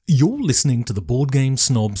You're listening to the Board Game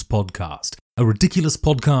Snobs podcast, a ridiculous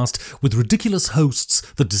podcast with ridiculous hosts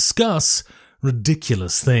that discuss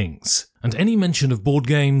ridiculous things. And any mention of board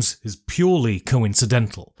games is purely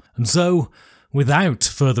coincidental. And so, without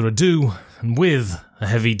further ado, and with a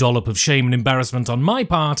heavy dollop of shame and embarrassment on my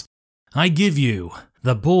part, I give you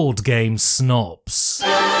the Board Game Snobs.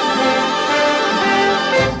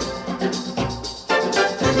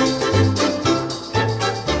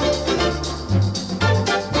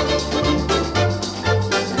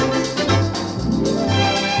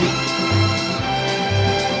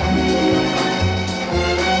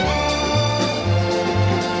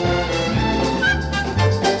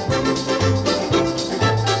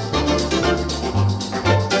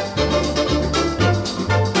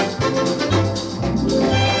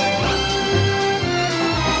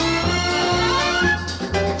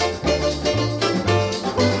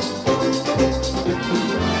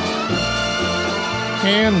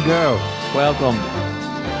 And go. Welcome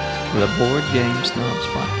to the Board Game Snobs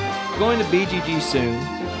podcast. Going to BGG soon,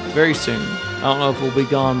 very soon. I don't know if we'll be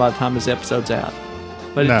gone by the time this episode's out.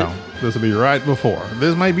 But No, this will be right before.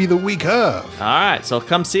 This may be the week of. All right, so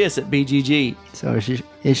come see us at BGG. So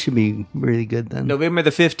it should be really good then. November the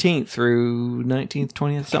 15th through 19th,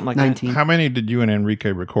 20th, something like 19th. How many did you and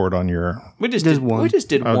Enrique record on your... that. We just Just did one. We just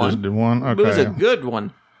did Oh, one. just did one? Okay. It was a good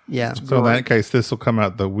one. Yeah. So in that case, this will come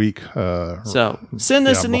out the week... So send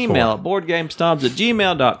us an email at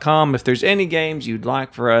boardgamesnobs@gmail.com if there's any games you'd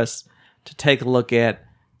like for us to take a look at.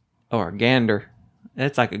 Or a gander.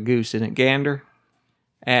 That's like a goose, isn't it? Gander.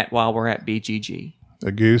 While we're at BGG.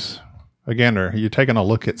 A goose. A gander. You're taking a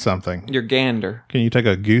look at something. Your gander. Can you take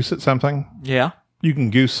a goose at something? Yeah. You can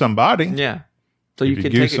goose somebody. Yeah. So You you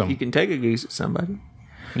could can goose take them. you can take a goose at somebody.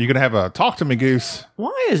 You can have a talk to me goose.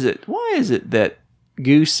 Why is it that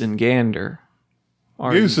goose and gander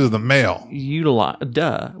are Goose is the male. utilized?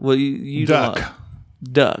 Well, you utilize Duck.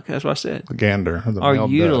 duck. That's what I said. The gander. The Are male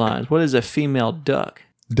duck. utilized. What is a female duck?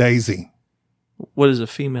 Daisy. What is a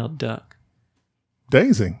female duck?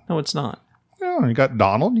 Daisy. No, it's not. Yeah, you got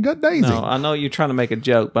Donald. You got Daisy. No, I know you're trying to make a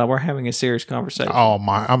joke, but we're having a serious conversation. Oh,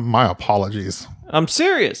 my apologies. I'm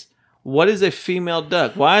serious. What is a female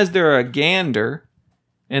duck? Why is there a gander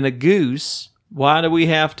and a goose? Why do we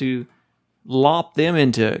have to lop them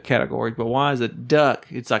into categories? But why is a duck?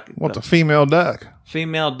 It's like What's a female duck?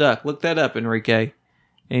 female duck. Look that up, Enrique.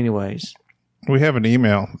 Anyways. We have an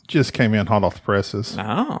email. Just came in hot off the presses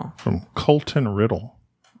Oh. from Colton Riddle.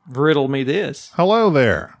 Riddle me this. Hello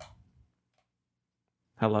there.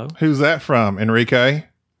 Hello? Who's that from, Enrique?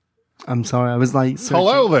 I'm sorry. I was like, searching.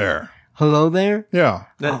 Hello there. Hello there? Yeah.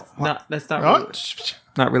 That's not Oh, really,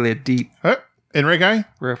 not really a deep Enrique?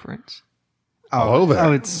 reference. Hello there.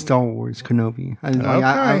 Oh, it's Star Wars Kenobi. Okay.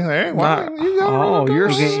 There. Why, you got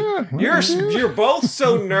it. You're both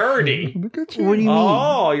so nerdy. Look at you. What do you mean?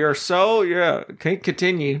 Oh, you're so Can't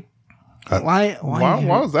continue. Why?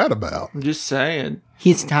 What was that about? I'm just saying.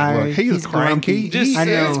 He's tired. Look, he's cranky. Just I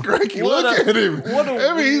know. He's cranky. What Look a- at him. what a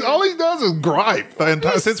I mean, all he does is gripe the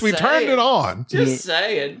entire, Just since we turned saying. it on. Just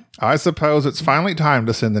saying. I suppose it's finally time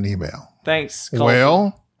to send an email. Thanks. Colton.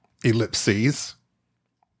 Well, ellipses.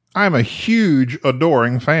 I'm a huge,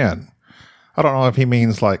 adoring fan. I don't know if he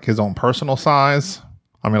means like his own personal size.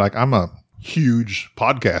 I mean, like I'm a huge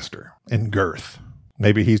podcaster in girth.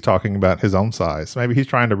 Maybe he's talking about his own size. Maybe he's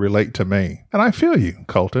trying to relate to me. And I feel you,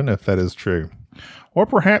 Colton, if that is true. Or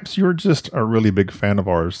perhaps you're just a really big fan of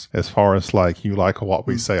ours as far as like you like what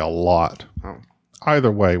we say a lot.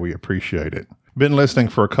 Either way, we appreciate it. Been listening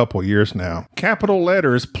for a couple years now. Capital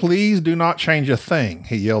letters, please do not change a thing.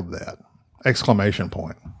 He yelled that. Exclamation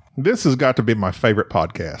point. This has got to be my favorite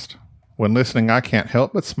podcast. When listening, I can't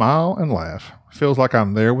help but smile and laugh. Feels like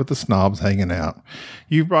I'm there with the snobs hanging out.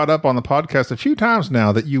 You've brought up on the podcast a few times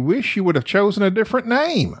now that you wish you would have chosen a different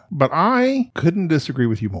name, but I couldn't disagree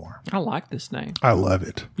with you more. I like this name. I love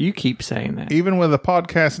it. You keep saying that. Even with the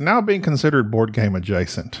podcast now being considered board game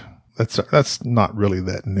adjacent. That's not really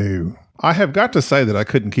that new. I have got to say that I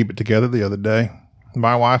couldn't keep it together the other day.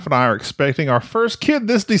 My wife and I are expecting our first kid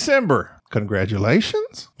this December.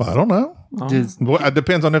 Congratulations? Well, I don't know. Well, it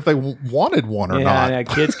depends on if they wanted one or not. Yeah,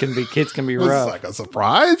 kids can be Was this rough. like a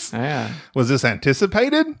surprise? Yeah. Was this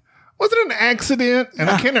anticipated? Was it an accident? And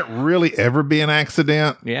can it really ever be an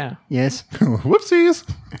accident? Yeah. Yes. Whoopsies.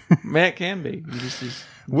 Man, it can be. You just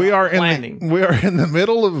We are planning. in the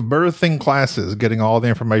middle of birthing classes, getting all the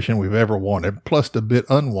information we've ever wanted, plus a bit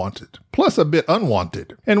unwanted.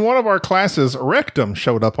 In one of our classes, rectum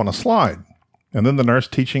showed up on a slide. And then the nurse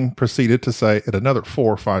teaching proceeded to say it another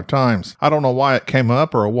 4 or 5 times. I don't know why it came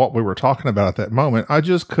up or what we were talking about at that moment. I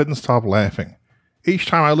just couldn't stop laughing. Each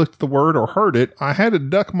time I looked at the word or heard it, I had to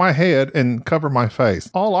duck my head and cover my face.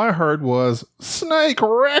 All I heard was, snake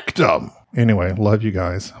rectum. Anyway, love you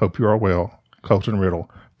guys. Hope you are well. Colton Riddle.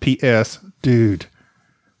 P.S. Dude,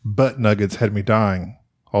 butt nuggets had me dying,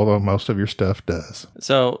 although most of your stuff does.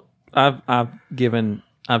 So I've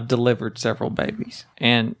delivered several babies,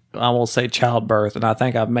 and I will say childbirth, and I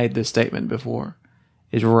think I've made this statement before,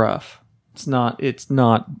 is rough. It's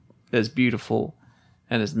not as beautiful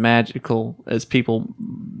and as magical as people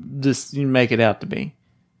just make it out to be.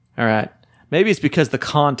 All right. Maybe it's because the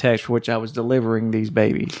context for which I was delivering these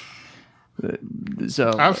babies.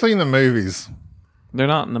 So I've seen the movies. They're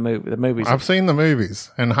not in the movie. The movies. I've seen the movies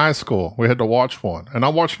in high school. We had to watch one. And I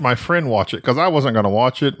watched my friend watch it because I wasn't going to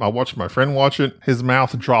watch it. I watched my friend watch it. His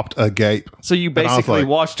mouth dropped agape. So you basically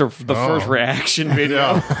watched the first reaction video.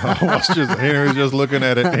 Yeah, I watched his, he was just looking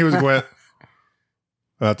at it. He was going,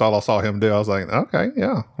 that's all I saw him do. I was like, okay,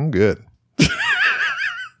 yeah, I'm good.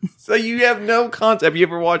 So you have no concept. Have you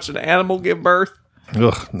ever watched an animal give birth?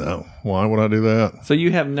 Ugh, no. Why would I do that? So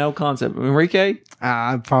you have no concept. Enrique?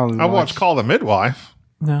 I probably I watched Call the Midwife.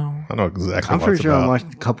 No. I know exactly I'm what pretty it's sure about. I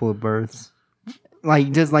watched a couple of births.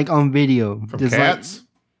 Like, just like on video. From just cats?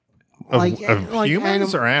 Like, Of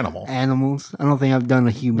humans or animals? Animals. I don't think I've done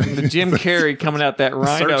a human. The Jim Carrey coming out that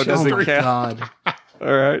rhino Search doesn't Oh my count. God.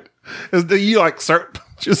 All right. Do you like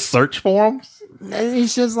just search for them?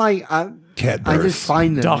 It's just like, Cat I births. just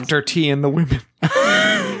find them. Dr. T and the women.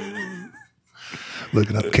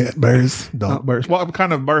 Looking up cat births, dog births. What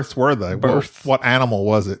kind of births were they? What animal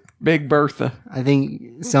was it? Big Bertha. I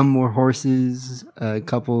think some were horses, a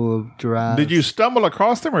couple of giraffes. Did you stumble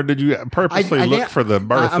across them, or did you purposely I look think- for the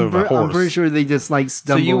birth of a horse? I'm pretty sure they just like So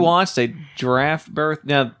stumbled. you watched a giraffe birth?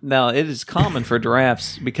 Now it is common for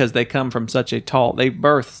giraffes because they come from such a tall. They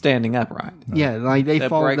birth standing upright. Yeah, like they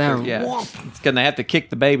fall break down. It's going to have to kick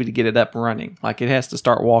the baby to get it up running. Like it has to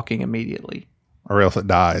start walking immediately Or else it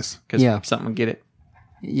dies. because Yeah. something will get it.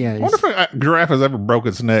 Yeah, I wonder if a giraffe has ever broke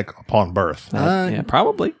its neck upon birth. Yeah,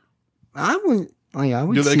 probably. I would. Like, I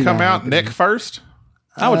would. Do they see come that out happening. neck first?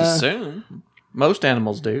 I would assume most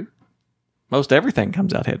animals do. Most everything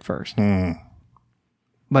comes out head first.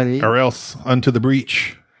 But it, Or else unto the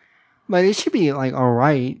breach? but it should be like all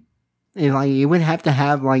right. It would have to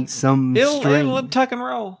have like some string. It'll tuck and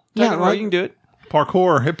roll. Tuck Yeah, and roll. like- You can do it.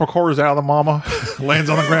 Parkour. It parkours out of the mama. Lands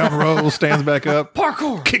on the ground, rolls, stands back up.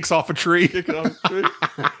 Parkour. Kicks off a tree.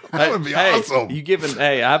 That would be awesome.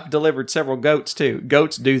 I've delivered several goats too.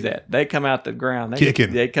 Goats do that. They come out the ground.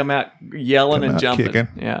 Kicking. They come out yelling and Out jumping. kicking.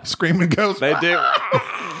 Yeah. Screaming goes. They do.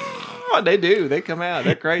 They do. They come out.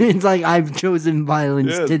 They're crazy. It's like I've chosen violence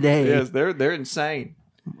Yes, today. Yes, they're insane.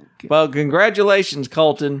 Well, congratulations,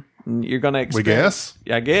 Colton. You're going to experience.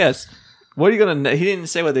 guess. I guess. What are you going to? He didn't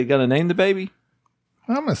say what they're going to name the baby.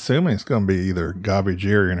 I'm assuming it's going to be either Gabby,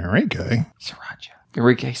 Jerry, and Enrique. Sriracha.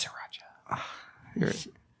 Enrique Sriracha.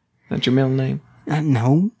 That's your middle name.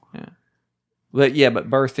 No, But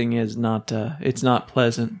birthing is not. It's not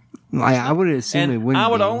pleasant. like I would assume it And wouldn't. I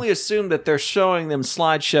would be. only assume that they're showing them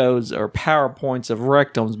slideshows or PowerPoints of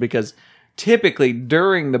rectums because typically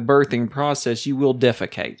during the birthing process you will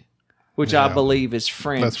defecate, which I Yeah. believe is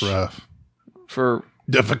French That's rough. for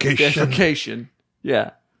Defecation. defecation.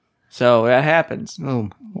 Yeah. So that happens. Oh,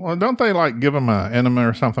 Well, don't they like give them an enema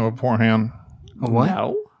or something beforehand? a what?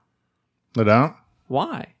 No. They don't?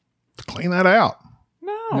 Why? To clean that out.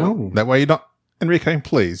 No, That way you don't. Enrique,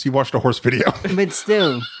 please. You watched a horse video. but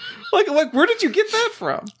still, Like, where did you get that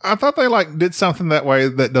from? I thought they like did something that way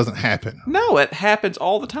that doesn't happen. No, it happens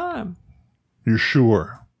all the time. You're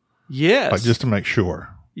sure? Yes. Like just to make sure.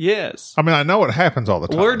 yes. I mean, I know it happens all the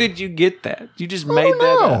time. Where did you get that? You just I made don't that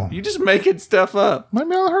know. up. You just making stuff up.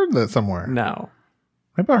 Maybe I heard that somewhere. No.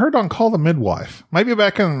 Maybe I heard on Call the Midwife. Maybe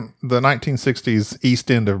back in the 1960s East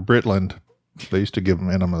End of Britland, they used to give them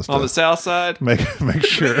enemas On to the south side? make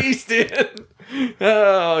sure. The East End.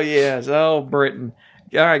 Oh, yes. Oh, Britain.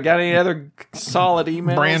 All right. Got any other solid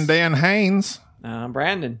emails? Brandon Haynes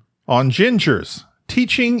Brandon. on gingers,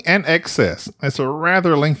 teaching and excess. It's a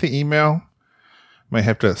rather lengthy email. May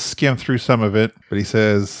have to skim through some of it, but he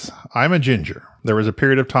says, I'm a ginger. There was a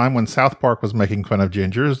period of time when South Park was making fun of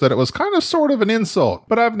gingers that it was kind of sort of an insult,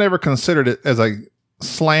 but I've never considered it as a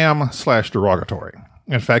slam/derogatory.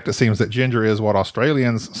 In fact, it seems that ginger is what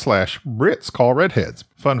Australians/Brits call redheads.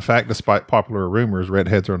 Fun fact, despite popular rumors,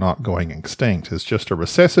 redheads are not going extinct. It's just a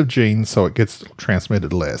recessive gene, so it gets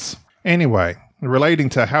transmitted less. Anyway, relating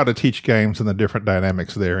to how to teach games and the different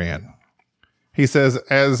dynamics therein. He says,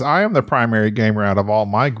 as I am the primary gamer out of all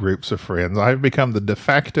my groups of friends, I have become the de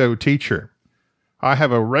facto teacher. I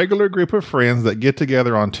have a regular group of friends that get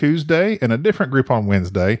together on Tuesday and a different group on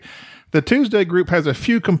Wednesday The Tuesday group has a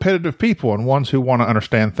few competitive people and ones who want to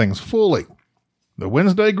understand things fully. The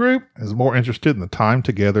Wednesday group is more interested in the time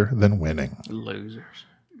together than winning. Losers.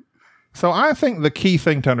 So I think the key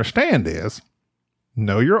thing to understand is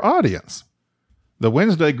know your audience. The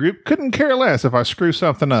Wednesday group couldn't care less if I screw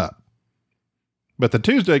something up. But the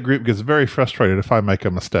Tuesday group gets very frustrated if I make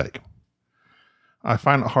a mistake. I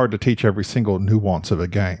find it hard to teach every single nuance of a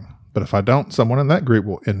game. But if I don't, someone in that group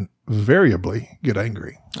will invariably get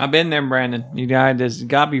angry. I've been there, Brandon. You guys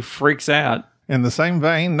got to be freaks out. In the same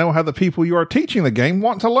vein, know how the people you are teaching the game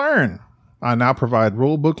want to learn. I now provide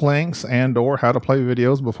rulebook links and or how to play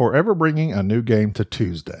videos before ever bringing a new game to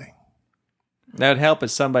Tuesday. That would help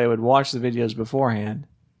if somebody would watch the videos beforehand.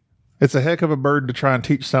 It's a heck of a burden to try and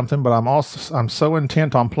teach something, but I'm so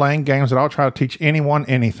intent on playing games that I'll try to teach anyone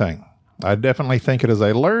anything. I definitely think it is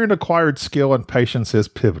a learned, acquired skill, and patience is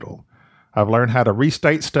pivotal. I've learned how to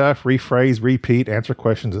restate stuff, rephrase, repeat, answer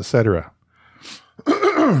questions, etc.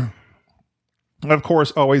 Of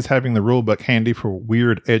course, always having the rule book handy for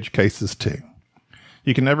weird edge cases too.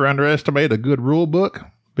 You can never underestimate a good rule book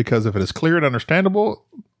because if it is clear and understandable,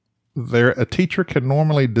 a teacher can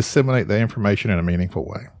normally disseminate the information in a meaningful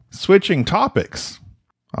way. Switching topics,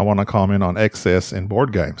 I want to comment on excess in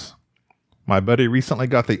board games. My buddy recently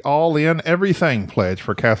got the all-in everything pledge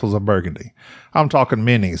for Castles of Burgundy. I'm talking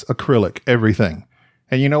minis, acrylic, everything.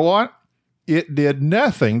 And you know what? It did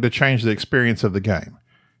nothing to change the experience of the game.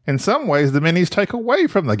 In some ways, the minis take away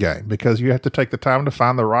from the game because you have to take the time to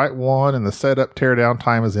find the right one and the setup teardown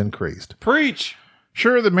time is increased. Preach!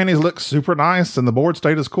 Sure, the minis look super nice and the board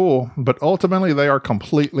state is cool, but ultimately they are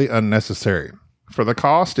completely unnecessary. For the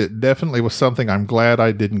cost, it definitely was something I'm glad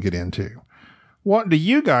I didn't get into. What do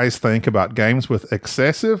you guys think about games with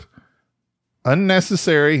excessive,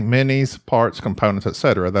 unnecessary minis, parts, components,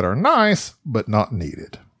 etc. that are nice but not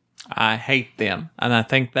needed? I hate them, and I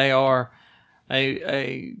think they are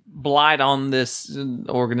a blight on this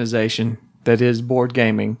organization that is board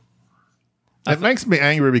gaming. It makes me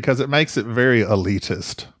angry because it makes it very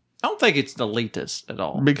elitist. I don't think it's elitist at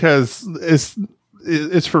all. Because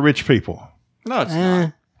it's for rich people. No, it's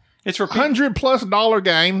not. It's for $100+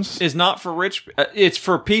 games. It's not for rich. It's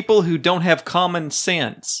for people who don't have common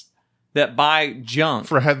sense that buy junk.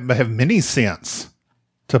 Have many sense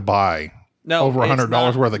to buy over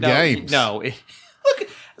 $100 worth of games. No, look.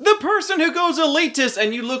 The person who goes elitist,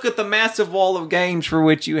 and you look at the massive wall of games for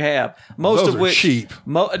which you have, most Those of which are cheap.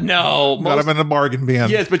 Got them in a bargain bin.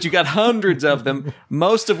 Yes, but you got hundreds of them.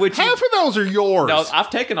 Most of which half of those are yours. No, I've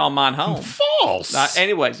taken all mine home. False.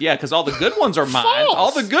 Anyways, yeah, because all the good ones are mine. False.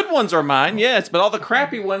 All the good ones are mine. Yes, but all the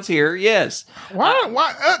crappy ones here, yes.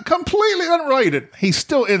 Why? Completely unrated. He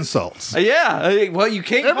still insults. Yeah. Well, you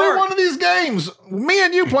can't. Every one of these games, me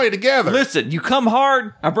and you play together. Listen, you come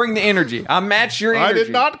hard. I bring the energy. I match your energy. I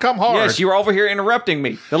did not come hard. Yes, you were over here interrupting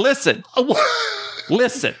me. Now listen.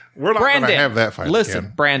 Listen. We're not going to have that fight Listen,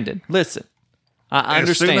 again. Brandon, listen. I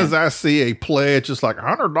understand. As soon as I see a pledge, it's like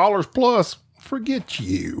 $100 plus, forget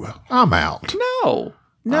you. I'm out. No,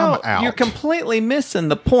 I'm out. You're completely missing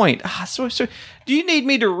the point. So, do you need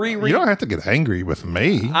me to reread? You don't have to get angry with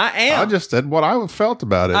me. I am. I just said what I felt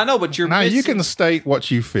about it. I know, but you're now missing. You can state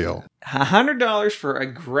what you feel. $100 for a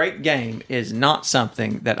great game is not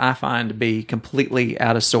something that I find to be completely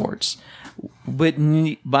out of sorts. But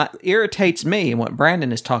irritates me, and what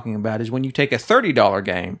Brandon is talking about, is when you take a $30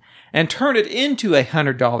 game and turn it into a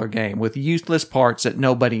 $100 game with useless parts that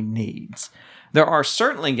nobody needs. There are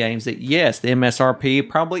certainly games that, yes, the MSRP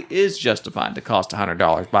probably is justified to cost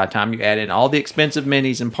 $100 by the time you add in all the expensive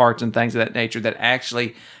minis and parts and things of that nature that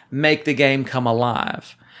actually make the game come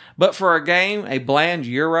alive. But for a game, a bland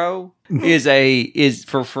euro is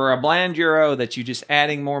for a bland euro that you just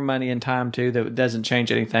adding more money and time to that doesn't change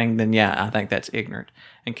anything, then yeah, I think that's ignorant.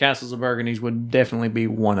 And Castles of Burgundy would definitely be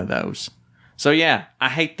one of those. So yeah, I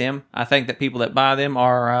hate them. I think that people that buy them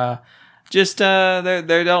are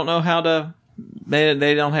they don't know how to. They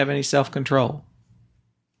don't have any self-control.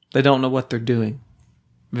 They don't know what they're doing.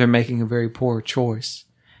 They're making a very poor choice.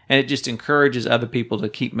 And it just encourages other people to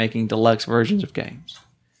keep making deluxe versions of games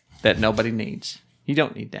that nobody needs. You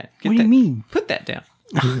don't need that. What do you mean? Put that down.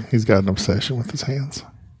 He's got an obsession with his hands.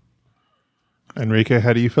 Enrique,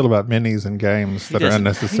 how do you feel about minis and games that are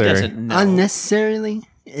unnecessary? He doesn't know. Unnecessarily?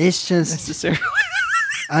 It's just... Necessarily?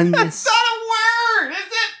 That's not a word, is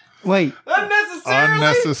it? Wait.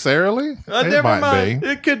 Unnecessarily? Never might mind. be.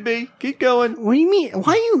 It could be. Keep going. What do you mean?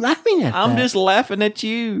 Why are you laughing at I'm that? just laughing at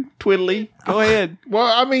you, Twiddly. Go ahead. Well,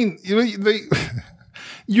 I mean,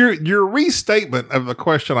 your restatement of the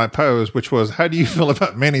question I posed, which was, how do you feel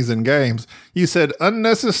about minis and games? You said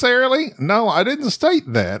unnecessarily? No, I didn't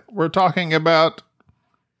state that. We're talking about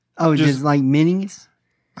Oh, just like minis?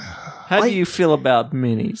 How do you feel about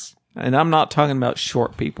minis? And I'm not talking about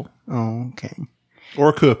short people. Oh, okay.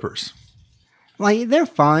 Or Coopers. Like, they're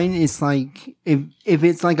fine. It's like, if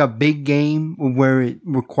it's like a big game where it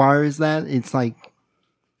requires that, it's like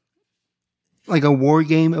a war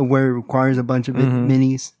game where it requires a bunch of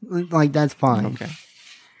minis. Like, that's fine. Okay.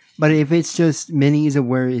 But if it's just minis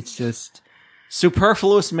where it's just...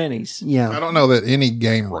 Superfluous minis. Yeah. I don't know that any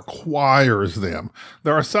game requires them.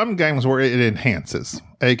 There are some games where it enhances,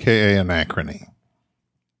 aka anachrony.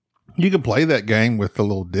 You can play that game with the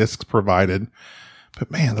little discs provided, but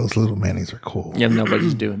man, those little minis are cool. Yeah,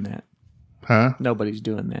 nobody's doing that. Huh? Nobody's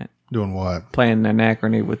doing that. Doing what? Playing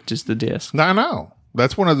anachrony with just the disc. I know.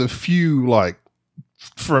 That's one of the few, like,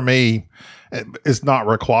 for me, it's not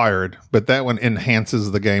required, but that one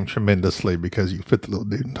enhances the game tremendously because you fit the little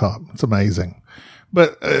dude on top. It's amazing.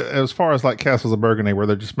 But as far as like Castles of Burgundy, where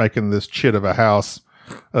they're just making this chit of a house,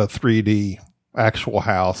 a 3D actual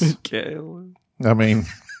house. Okay. I mean,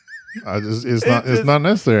 it's not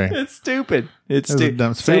necessary. It's stupid. It's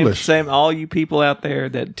foolish. Same. All you people out there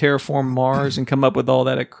that terraform Mars and come up with all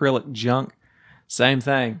that acrylic junk. Same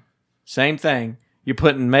thing. You're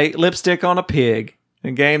putting lipstick on a pig. A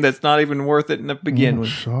game that's not even worth it to begin with.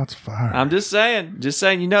 Shots fired. I'm just saying.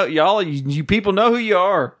 You know, y'all, you people know who you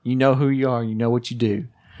are. You know who you are. You know what you do.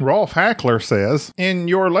 Rolf Hackler says, in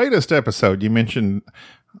your latest episode, you mentioned,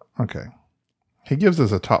 okay, he gives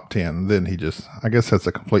us a top 10. Then I guess that's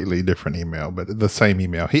a completely different email, but the same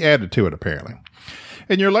email. He added to it, apparently.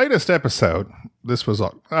 In your latest episode, this was,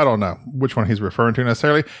 I don't know which one he's referring to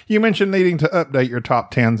necessarily. You mentioned needing to update your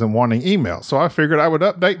top 10s and wanting emails. So I figured I would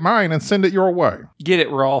update mine and send it your way. Get it,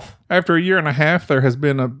 Rolf. After a year and a half, there has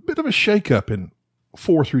been a bit of a shakeup in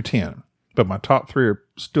 4 through 10, but my top 3 are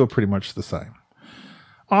still pretty much the same.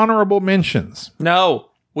 Honorable mentions. No,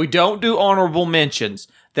 we don't do honorable mentions.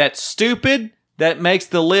 That's stupid. That makes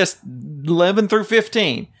the list 11 through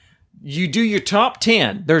 15. You do your top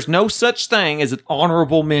 10. There's no such thing as an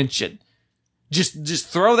honorable mention. Just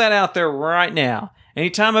throw that out there right now.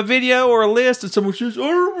 Anytime a video or a list and someone says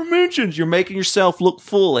honorable mentions, you're making yourself look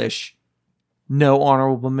foolish. No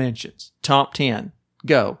honorable mentions. Top 10.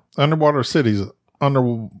 Go. Underwater Cities.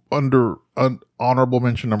 Honorable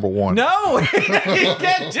mention number 1. No, you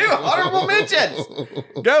can't do honorable mentions.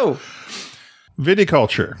 Go.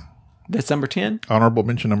 Viticulture. That's number 10? Honorable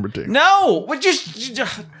mention number 2. No, just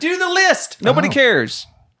do the list. Nobody cares.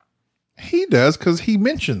 He does because he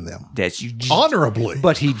mentioned them. That's you honorably.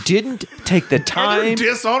 But he didn't take the time.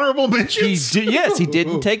 Dishonorable mentions? Yes, he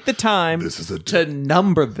didn't take the time to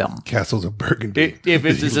number them. Castles of Burgundy. If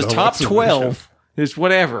it's a top 12, it's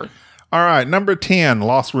whatever. All right, number 10,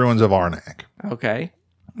 Lost Ruins of Arnak. Okay.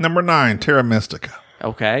 Number 9, Terra Mystica.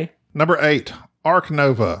 Okay. Number 8, Ark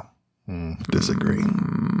Nova. Disagree.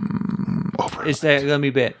 Is that going to be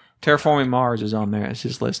bit? Terraforming Mars is on there. It's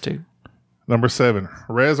his list too. Number 7,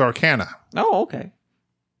 Res Arcana. Oh, okay.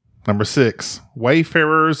 Number 6,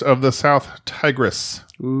 Wayfarers of the South Tigris.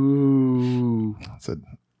 Ooh. No,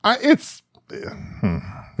 I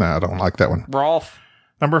don't like that one. Rolf.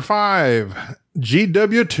 Number 5,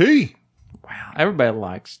 GWT. Wow. Everybody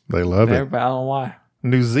likes. They love it. Everybody, I don't know why.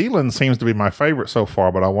 New Zealand seems to be my favorite so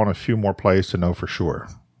far, but I want a few more plays to know for sure.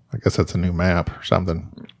 I guess that's a new map or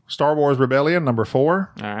something. Star Wars Rebellion, number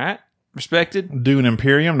 4. All right. Respected. Dune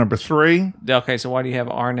Imperium, number 3. Okay, so why do you have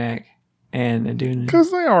Arnak and Dune?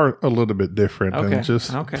 Because they are a little bit different and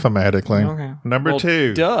just thematically. Okay. Number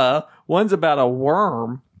 2. Duh. One's about a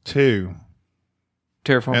worm. 2.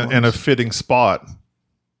 Terraform Mars. And a fitting spot.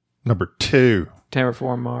 Number 2.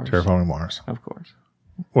 Terraform Mars. Terraforming Mars. Of course.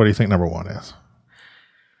 What do you think number 1 is?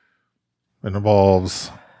 It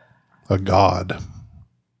involves a god.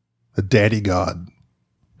 A daddy god.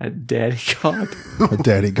 A daddy god? A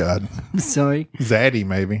daddy god. Sorry. Zaddy,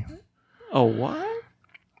 maybe. Oh, what?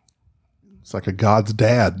 It's like a god's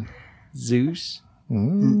dad. Zeus?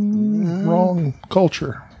 Wrong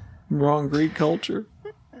culture. Wrong Greek culture?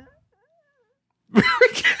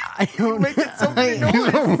 I don't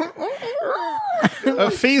know. A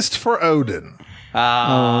feast for Odin. Okay.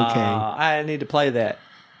 I need to play that.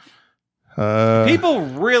 People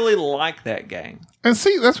really like that game. And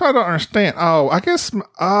see, that's what I don't understand. Oh, I guess,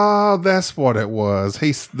 that's what it was.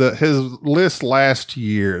 His list last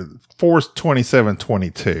year, Force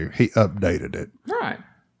 2722, he updated it. Right.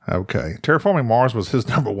 Okay. Terraforming Mars was his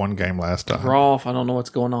number 1 game last time. Rolf, I don't know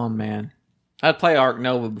what's going on, man. I'd play Ark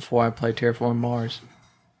Nova before I play Terraforming Mars.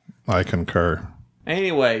 I concur.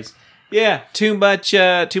 Anyways, yeah, too much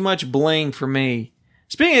bling for me.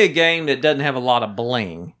 Speaking of a game that doesn't have a lot of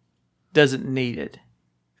bling, doesn't need it.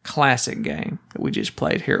 Classic game that we just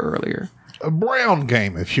played here earlier. a brown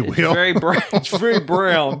game, if you will. It's very brown. It's very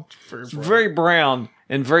brown. It's very brown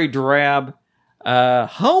and very drab.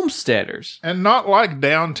 Homesteaders. And not like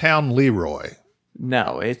Downtown Leroy.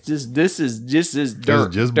 No, it's just this is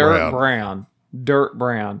dirt, just dirt brown,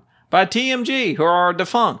 by TMG, who are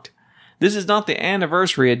defunct. This is not the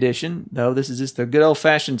anniversary edition, though. This is just the good old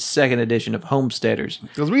fashioned second edition of Homesteaders.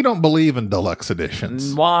 Because we don't believe in deluxe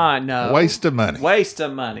editions. Why no? Waste of money. Waste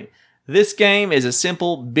of money. This game is a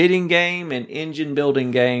simple bidding game and engine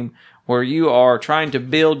building game where you are trying to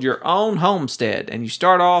build your own homestead. And you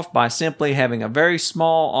start off by simply having a very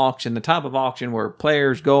small auction, the type of auction where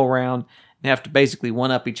players go around and have to basically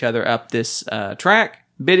one-up each other up this track,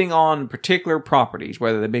 bidding on particular properties,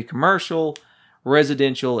 whether they be commercial,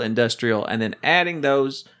 residential, industrial, and then adding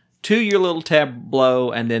those to your little tableau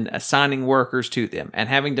and then assigning workers to them and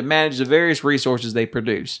having to manage the various resources they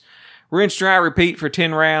produce. Rinse, dry, repeat for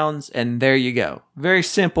 10 rounds, and there you go. Very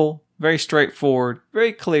simple, very straightforward,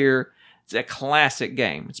 very clear. It's a classic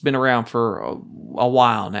game. It's been around for a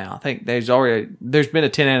while now. I think there's been a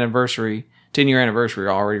 10-year anniversary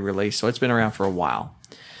already released, so it's been around for a while.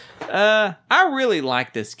 I really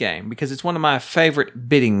like this game because it's one of my favorite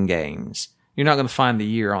bidding games. You're not going to find the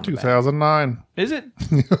year on the back. 2009. Is it?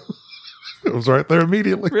 It was right there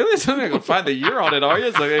immediately. Really? So you're not going to find the year on it, are you?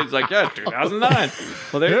 It's like, yeah, 2009.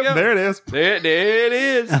 Well, there you go. There it is. There it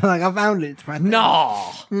is. I'm like, I found it. It's right there.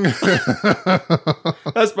 No.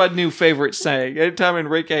 That's my new favorite saying. Anytime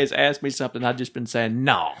Enrique has asked me something, I've just been saying,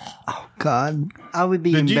 no. Oh, God. I would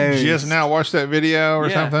be Did embarrassed. you just now watch that video or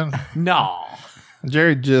Yeah. something? No.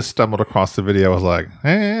 Jerry just stumbled across the video. Was like,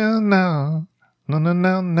 hell no. No.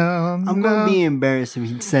 I'm going to be embarrassed if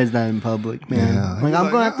he says that in public, man. Yeah. Like,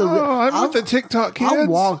 I'm going to have to... I'm with the TikTok kids. I'll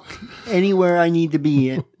walk anywhere I need to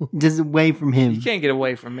be, just away from him. You can't get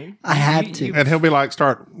away from me. I have to. And he'll be like,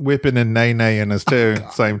 start whipping and nay-naying us too at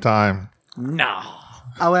the same time. No.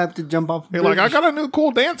 I would have to jump off. He's like, I got a new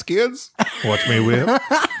cool dance, kids. Watch me whip.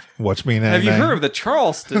 Watch me nay-nay. Have you heard of the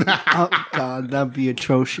Charleston? Oh, God, that'd be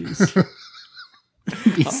atrocious.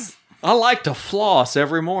 I like to floss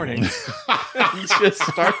every morning. You just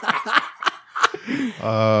start.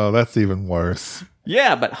 That's even worse.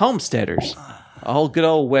 Yeah, but Homesteaders, a whole good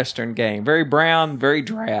old Western game. Very brown, very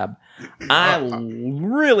drab. I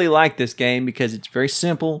really like this game because it's very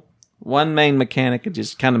simple. One main mechanic of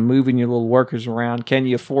just kind of moving your little workers around. Can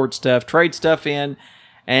you afford stuff, trade stuff in,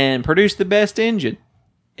 and produce the best engine?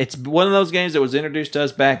 It's one of those games that was introduced to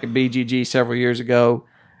us back at BGG several years ago.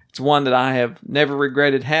 It's one that I have never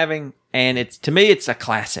regretted having, and to me, it's a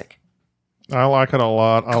classic. I like it a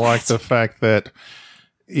lot. I like the fact that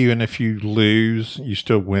even if you lose, you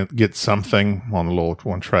still get something on the little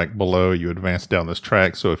one track below. You advance down this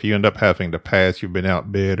track. So if you end up having to pass, you've been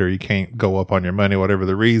outbid, or you can't go up on your money, whatever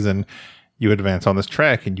the reason, you advance on this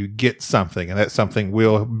track and you get something, and that something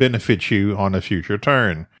will benefit you on a future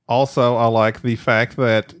turn. Also, I like the fact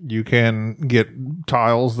that you can get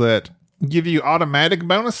tiles that give you automatic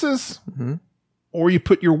bonuses, or you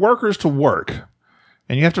put your workers to work.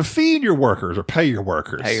 And you have to feed your workers or pay your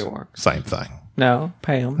workers. Pay your workers. Same thing. No,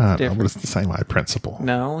 pay them. I know, but it's the same principle.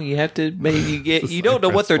 No, you have to. You don't know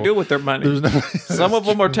what they're doing with their money. There's no, Some of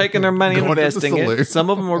them are taking their money and Going to the investing it. saloon. Some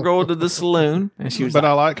of them are going to the saloon. And she was but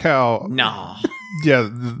like, I like how, no. yeah,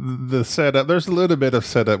 the setup, there's a little bit of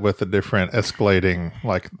setup with the different escalating,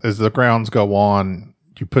 like as the grounds go on,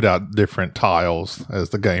 you put out different tiles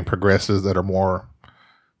as the game progresses that are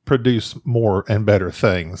produce more and better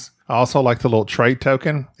things. I also like the little trade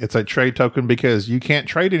token. It's a trade token because you can't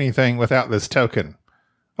trade anything without this token.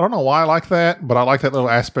 I don't know why I like that, but I like that little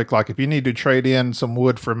aspect. Like if you need to trade in some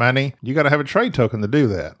wood for money, you got to have a trade token to do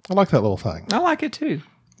that. I like that little thing. I like it too.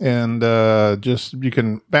 And just you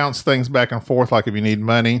can bounce things back and forth. Like if you need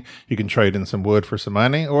money, you can trade in some wood for some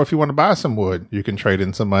money. Or if you want to buy some wood, you can trade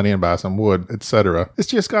in some money and buy some wood, etc. It's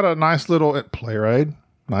just got a nice little player aid.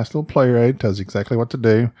 Nice little player aid. Tells you exactly what to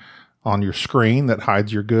do on your screen that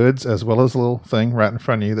hides your goods, as well as a little thing right in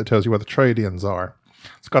front of you that tells you what the trade-ins are.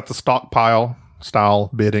 It's got the stockpile style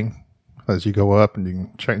bidding as you go up, and you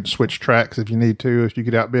can switch tracks if you need to. If you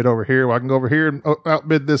get outbid over here, well, I can go over here and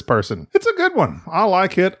outbid this person. It's a good one. I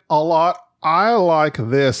like it a lot. I like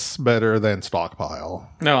this better than Stockpile.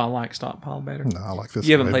 No, I like Stockpile better. No, I like this.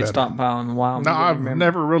 You haven't way played better. Stockpile in a while. No, I've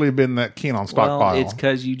never really been that keen on Stockpile. Well, it's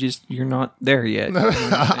because you're not there yet.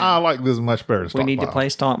 I like this much better than Stockpile. We need to play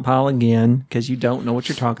Stockpile again because you don't know what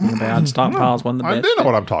you're talking about. Stockpile is one of the best. I do know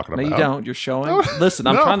what I'm talking about. No, you don't. You're showing. Listen,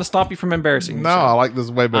 I'm trying to stop you from embarrassing No, yourself. I like this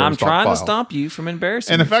way better I'm than Stockpile. trying to stop you from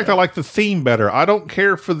embarrassing And in fact, I yourself. like the theme better. I don't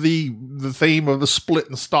care for the theme of the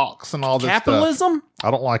splitting stocks and all this Capitalism? stuff. I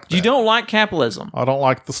don't like that. You don't like capitalism? I don't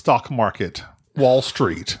like the stock market. Wall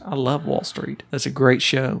Street. I love Wall Street. That's a great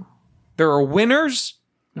show. There are winners.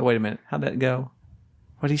 No, wait a minute. How'd that go?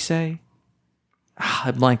 What'd he say?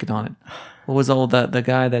 I'm blanking on it. What was the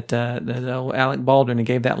guy that old Alec Baldwin, he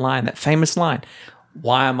gave that line, that famous line?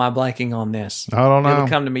 Why am I blanking on this? I don't know. It'll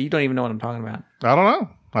come to me. You don't even know what I'm talking about. I don't know.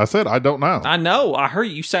 I said I don't know. I know. I heard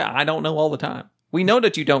you say I don't know all the time. We know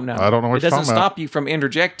that you don't know. I don't know what it you're doesn't talking about. stop you from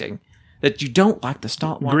interjecting. That you don't like to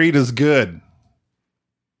stop. Greed is good.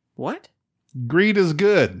 What? Greed is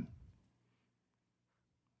good.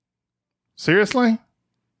 Seriously?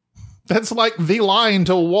 That's like the line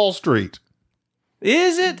to Wall Street.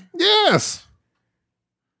 Is it? Yes.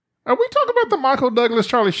 Are we talking about the Michael Douglas,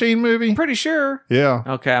 Charlie Sheen movie? Pretty sure. Yeah.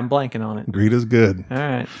 Okay, I'm blanking on it. Greed is good. All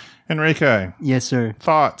right. Enrique, Yes, sir.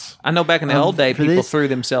 thoughts? I know back in the old day, for people this- threw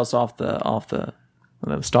themselves off the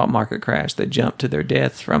when the stock market crash. They jumped to their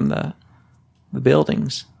death from the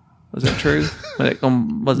buildings. Was that true?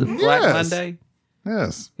 Was it Black Yes. Monday?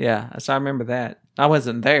 Yes. Yeah, so I remember that. I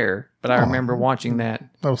wasn't there, but I remember watching that.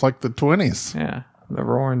 That was like the 20s. Yeah, the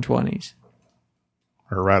Roaring 20s.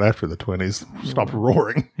 Or right after the 20s. Stopped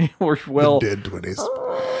roaring. Or, well, The dead 20s.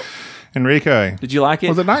 Enrique, did you like it?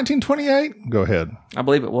 was it 1928? Go ahead. I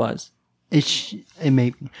believe it was. It may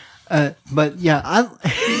be. But yeah,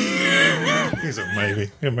 He said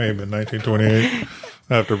maybe. It may have been 1928.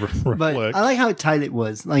 I have to reflect. but I like how tight it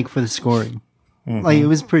was, like for the scoring. Like it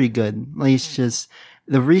was pretty good. Like it's just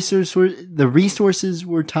the resources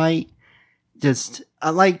were tight. Just I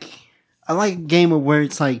like a game where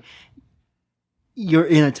it's like you're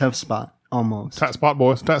in a tough spot almost. Tight spot,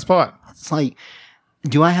 boys. Tight spot. It's like,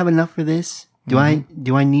 do I have enough for this? Do I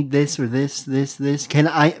need this or this?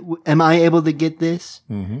 Am I able to get this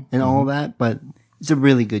and all that? But it's a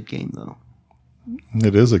really good game though.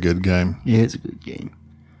 It is a good game. It is a good game.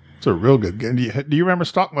 It's a real good game. Do you remember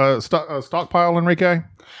Stockpile, Enrique?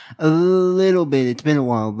 A little bit. It's been a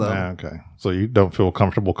while though. Ah, okay. So you don't feel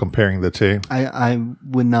comfortable comparing the two? I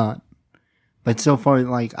would not. But so far,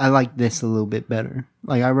 like, I like this a little bit better.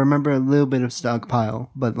 Like, I remember a little bit of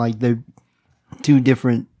Stockpile, but, like, they're two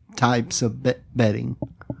different types of betting.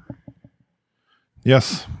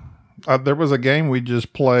 Yes. There was a game we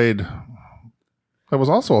just played that was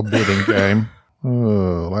also a bidding game.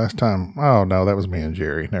 Last time. Oh, no, that was me and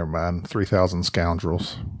Jerry. Never mind. 3,000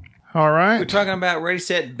 Scoundrels. All We're right. talking about Ready,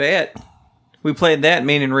 Set, Bet. We played that,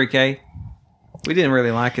 me and Enrique. We didn't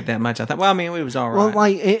really like it that much, I thought. Well, I mean, it was all right. Well,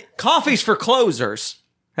 like, Coffee's for closers.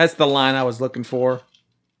 That's the line I was looking for.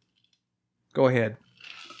 Go ahead.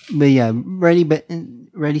 but yeah,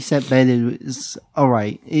 Ready, Set, Bet is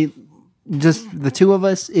alright. Just the two of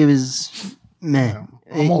us, it was, meh.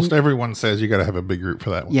 Almost everyone says you got to have a big group for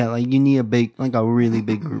that one. Yeah, like, you need a really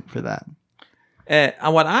big group for that.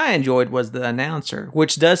 What I enjoyed was the announcer,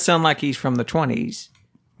 which does sound like he's from the 20s.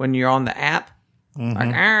 When you're on the app.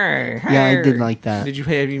 Like, hey, Yeah, I did like that. Have you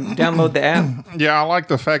download the app? Yeah, I like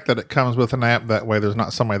the fact that it comes with an app. That way there's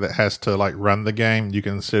not somebody that has to like run the game. You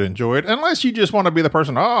can sit and enjoy it. Unless you just want to be the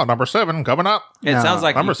person, number 7 coming up. It sounds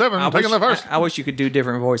like Number 7 taking the first. I wish you could do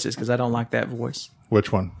different voices because I don't like that voice.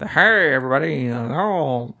 Which one? The hey everybody,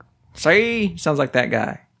 see, sounds like that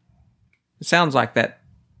guy. It sounds like that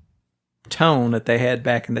tone that they had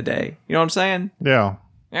back in the day. You know what I'm saying? Yeah.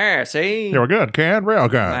 Yeah, see, You're good, kid. Real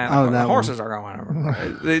good. Oh, that horses are going over.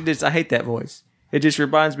 I hate that voice. It just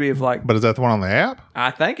reminds me of like. But is that the one on the app?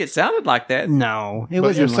 I think it sounded like that. No, it But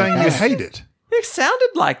wasn't you're saying like you that. hate it. It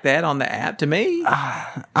sounded like that on the app to me.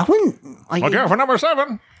 I wouldn't, like, Look out for number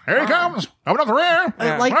 7. Here he comes. Coming up the rear.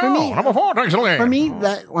 like for me, number 4 takes the lead. For me,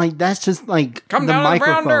 that's just like Come the down to the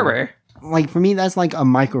microphone. Brown Derby. Like for me, that's like a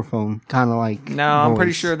microphone kind of like. No, I'm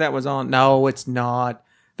pretty voice. sure that was on. No, it's not.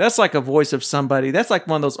 That's like a voice of somebody. That's like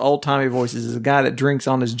one of those old timey voices. Is a guy that drinks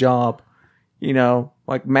on his job. You know,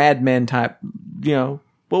 like Mad Men type. You know,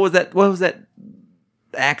 what was that? What was that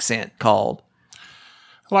accent called?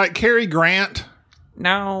 Like Cary Grant.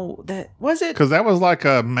 No, that was it. Because that was like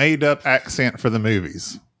a made up accent for the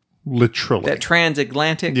movies. Literally. That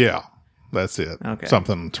transatlantic. Yeah. That's it. Okay.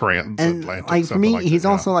 Something transatlantic. And like for something me, like he's that,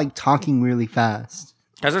 yeah. also like talking really fast.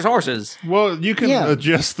 Because there's horses. Well, you can Yeah.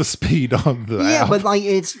 adjust the speed on the Yeah, app. but like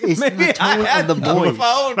it's the tone of the voice.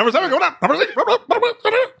 phone. Number 7 going up. Number 6.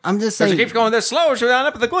 I'm just Because it saying. keeps going this slow. She'll end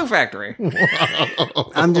up at the glue factory.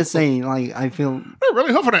 I'm just saying. Like I feel. They're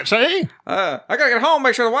really hoofing it, see? I gotta get home.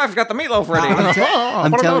 Make sure the wife's got the meatloaf ready.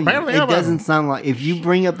 I'm Put telling another you, pan in the it oven. doesn't sound like. If you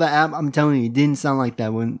bring up the app, I'm telling you, it didn't sound like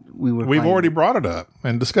that when we were. We've playing already it. brought it up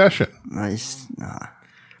in discussion. Nah.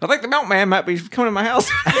 I think the milkman might be coming to my house.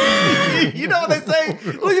 You know what they say?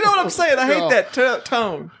 Well, you know what I'm saying? I hate that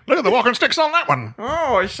tone. Look at the walking sticks on that one.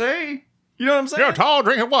 Oh, I see. You know what I'm saying? You're tall,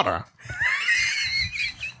 drinking water.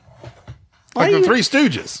 Like the Three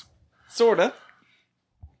Stooges. Sorta.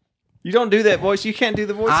 You don't do that voice. You can't do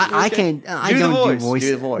the voice. I can't. I don't do voice.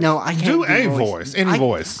 Do the voice. No, I can't Do a voice. Any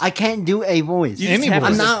voice. I can't do a voice. Any voice.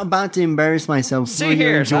 I'm not about to embarrass myself for your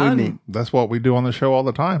here, enjoyment. That's what we do on the show all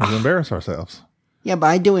the time, is embarrass ourselves. Yeah, but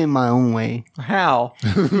I do it in my own way. How?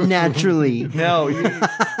 Naturally. No.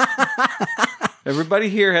 Everybody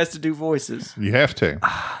here has to do voices. You have to.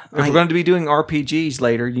 If we're going to be doing RPGs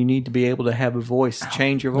later, you need to be able to have a voice.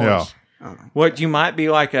 Change your voice. Yeah. What you might be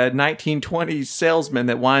like a 1920s salesman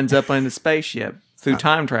that winds up in a spaceship through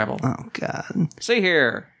time travel. Oh God! See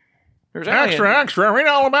here, there's Extra, read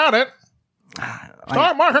all about it.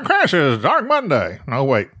 Stock market crashes, Dark Monday. No,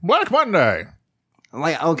 wait, Black Monday.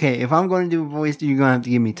 Like, okay, if I'm going to do a voice, you're going to have to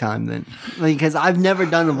give me time then, because I've never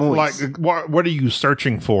done a voice. Like, what are you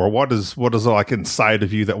searching for? What is like inside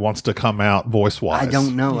of you that wants to come out voice wise? I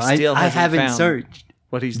don't know. I haven't found searched.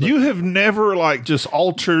 What he's You have never like just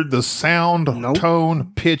altered the sound,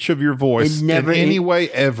 tone, pitch of your voice in any way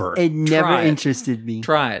ever. It never Try it. interested me.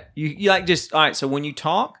 Try it. You like just all right. So when you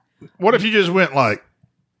talk, What if you just went like,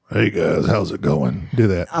 "Hey guys, how's it going?" Do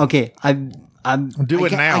that. Okay, Do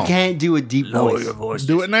it now. I can't do a deep voice.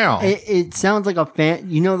 Do it now. It sounds like a fan.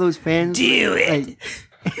 You know those fans? Do it.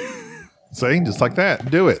 See, just like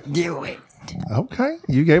that. Do it. Do it. Okay,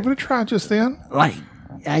 you gave it a try just then. Like,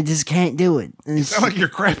 I just can't do it. And it's- Sound like you're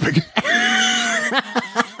crapping.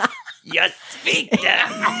 You speak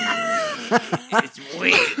that. It's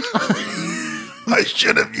weak. I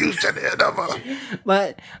should have used an enema.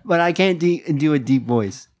 but I can't do a deep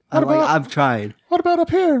voice. I've tried. What about up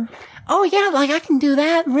here? Oh yeah, like I can do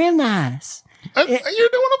that real nice. You're doing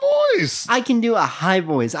a voice. I can do a high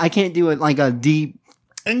voice. I can't do it like a deep.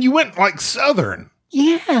 And you went like Southern.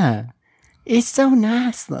 Yeah, it's so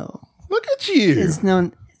nice though. Look at you. It's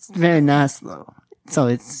very nice though.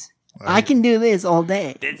 So I can do this all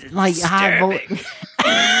day. Like high voice.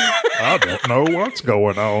 I don't know what's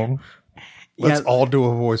going on. Let's all do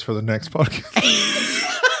a voice for the next podcast.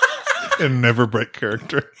 And never break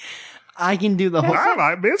character. I can do the whole. I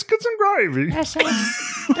like biscuits and gravy.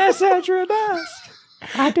 That sounds real nice.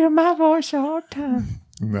 I do my voice all the time.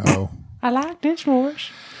 No. I like this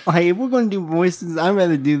voice. Hey, if we're going to do voices, I'd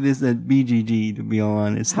rather do this at BGG, to be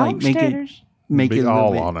honest. Like, Homesteaders. make it Be a little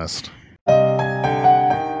all bit. honest.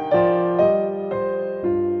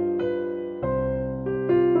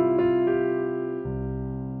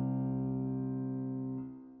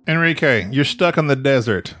 Enrique, you're stuck in the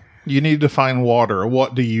desert. You need to find water.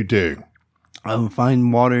 What do you do?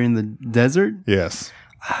 Find water in the desert? Yes.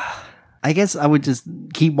 I guess I would just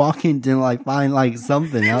keep walking till I find like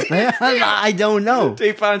something out there. I don't know.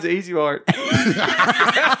 He finds the easy part.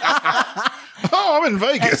 Oh, I'm in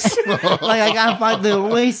Vegas. Like I gotta find the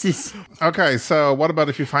oasis. Okay, so what about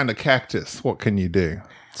if you find a cactus? What can you do?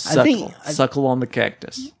 Suckle on the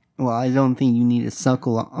cactus. Well, I don't think you need to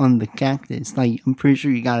suckle on the cactus. Like I'm pretty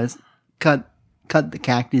sure you gotta cut the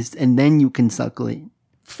cactus and then you can suckle it.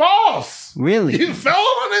 False! Really? You fell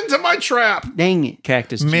on into my trap. Dang it.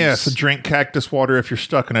 Cactus Myth. juice. Drink cactus water if you're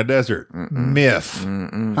stuck in a desert. Myth.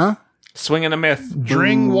 Huh? Swinging a myth.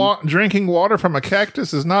 Drinking water from a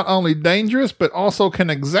cactus is not only dangerous, but also can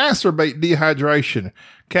exacerbate dehydration.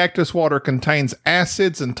 Cactus water contains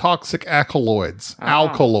acids and toxic alkaloids.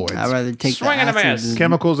 I'd rather take Swing the and a acid miss. than-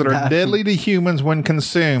 Chemicals that are deadly to humans when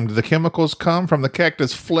consumed. The chemicals come from the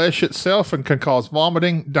cactus flesh itself and can cause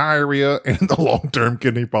vomiting, diarrhea, and the long-term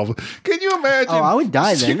kidney problems. Can you imagine? Oh, I would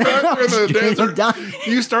die then. You're out there in the I would desert, die.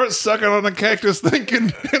 you start sucking on a cactus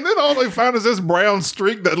thinking, and then all they find is this brown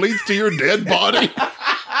streak that leads to your dead body.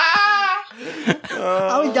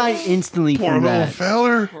 I would die instantly Poor from little that.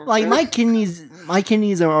 feller. Like my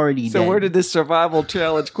kidneys are already dead. So where did this survival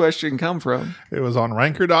challenge question come from? It was on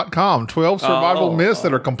ranker.com. 12 survival myths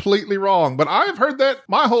that are completely wrong. But I've heard that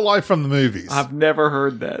my whole life from the movies. I've never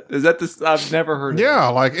heard that. Is that this? I've never heard. Yeah,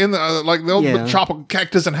 like in the they'll Yeah. chop a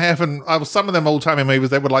cactus in half, and some of them old timey movies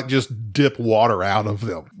they would like just dip water out of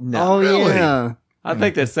them. No. Oh Really? yeah. I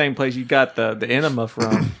think that's the same place you got the enema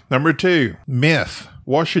from. Number 2, myth.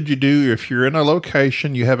 What should you do if you're in a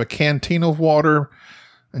location, you have a canteen of water,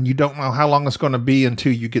 and you don't know how long it's going to be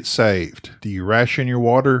until you get saved? Do you ration your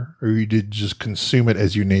water, or you did just consume it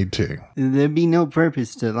as you need to? There'd be no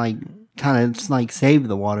purpose to like kind of just like save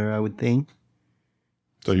the water, I would think.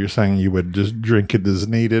 So you're saying you would just drink it as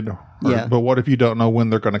needed? Yeah. But what if you don't know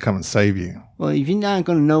when they're going to come and save you? Well, if you're not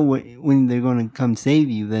going to know when they're going to come save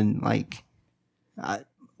you, then like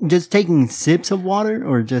just taking sips of water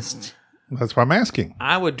or just That's why I'm asking.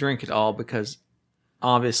 I would drink it all because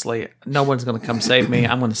obviously no one's going to come save me.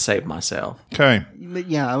 I'm going to save myself. Okay. but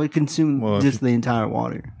yeah, I would consume Well, if just the entire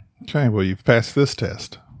water. Okay, well, you've passed this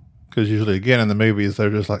test. Because usually, again, in the movies, they're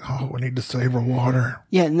just like, oh, we need to save our water.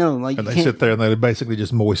 Yeah, no, like And they sit there and they basically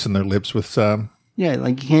just moisten their lips with some. Yeah,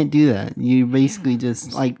 like you can't do that. You basically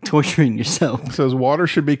just like torturing yourself. It says water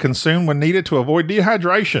should be consumed when needed to avoid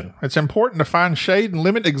dehydration. It's important to find shade and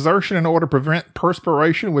limit exertion in order to prevent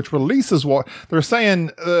perspiration, which releases water. They're saying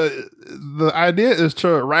the idea is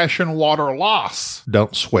to ration water loss.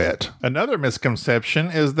 Don't sweat. Another misconception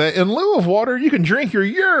is that in lieu of water, you can drink your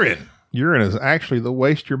urine. Urine is actually the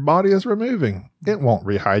waste your body is removing. It won't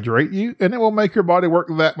rehydrate you, and it will make your body work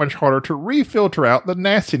that much harder to refilter out the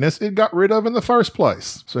nastiness it got rid of in the first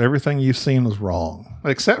place. So everything you've seen was wrong,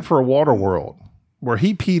 except for a water world, where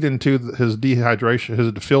he peed into his dehydration,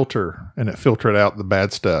 his filter, and it filtered out the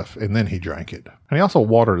bad stuff, and then he drank it. And he also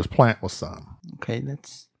watered his plant with some. Okay,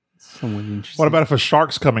 that's somewhat interesting. What about if a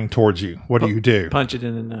shark's coming towards you? What do you do? Punch it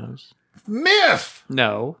in the nose. Myth!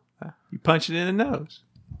 No. You punch it in the nose.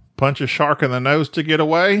 Punch a shark in the nose to get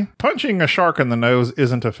away? Punching a shark in the nose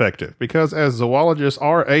isn't effective because, as zoologist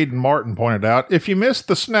R. Aidan Martin pointed out, if you miss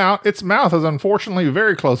the snout, its mouth is unfortunately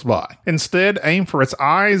very close by. Instead, aim for its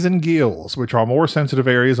eyes and gills, which are more sensitive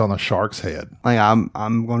areas on the shark's head. Like I'm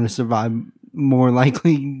going to survive more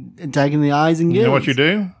likely attacking the eyes and gills. You know what you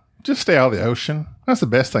do? Just stay out of the ocean. That's the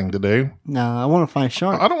best thing to do. No, I want to find a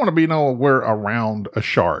shark. I don't want to be nowhere around a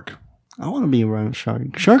shark. I want to be around a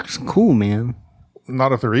shark. Sharks cool, man.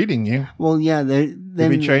 Not if they're eating you. Well, yeah, You'll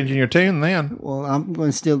be changing your tune then. Well, I'm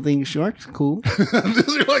going to still think sharks cool.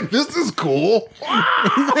 You're like, this is cool.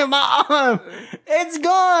 It's like my arm. It's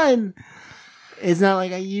gone. It's not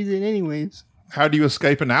like I use it anyways. How do you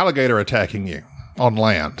escape an alligator attacking you on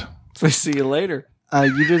land? So see you later.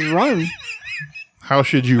 You just run. How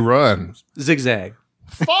should you run? Zigzag.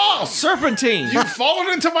 False! Serpentine. You've fallen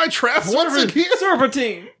into my trap once again.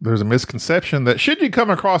 Serpentine. There's a misconception that should you come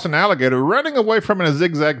across an alligator, running away from it in a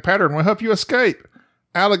zigzag pattern will help you escape.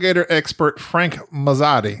 Alligator expert Frank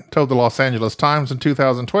Mazzotti told the Los Angeles Times in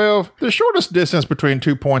 2012, the shortest distance between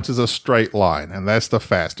 2 points is a straight line, and that's the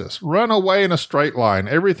fastest. Run away in a straight line.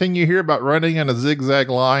 Everything you hear about running in a zigzag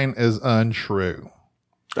line is untrue.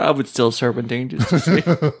 I would still serpentine just to see.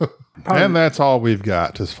 And that's all we've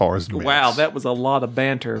got as far as myths. Wow, that was a lot of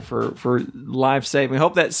banter for life saving.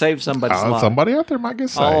 Hope that saved somebody's life. Somebody out there might get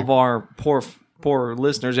saved. All of our poor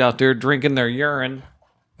listeners out there drinking their urine.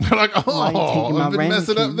 They're like, oh, I've been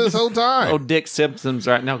messing up this whole time. Oh, Dick Simpson's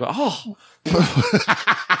right now go, oh.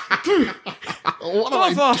 What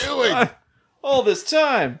am I doing? All this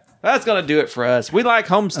time. That's going to do it for us. We like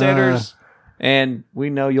Homesteaders, and we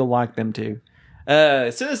know you'll like them too.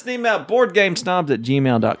 Send us an email at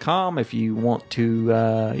boardgamesnobs@gmail.com if you want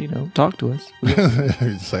to, talk to us.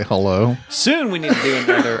 Say hello. Soon we need to do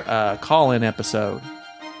another call-in episode.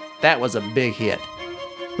 That was a big hit.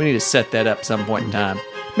 We need to set that up some point in time.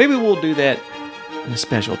 Maybe we'll do that in a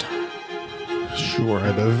special time. Sure,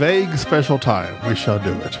 at a vague special time, we shall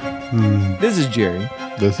do it. This is Jerry.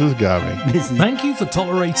 This is Gabby. Thank you for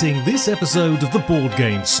tolerating this episode of the Board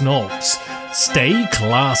Game Snobs. Stay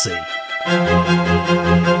classy.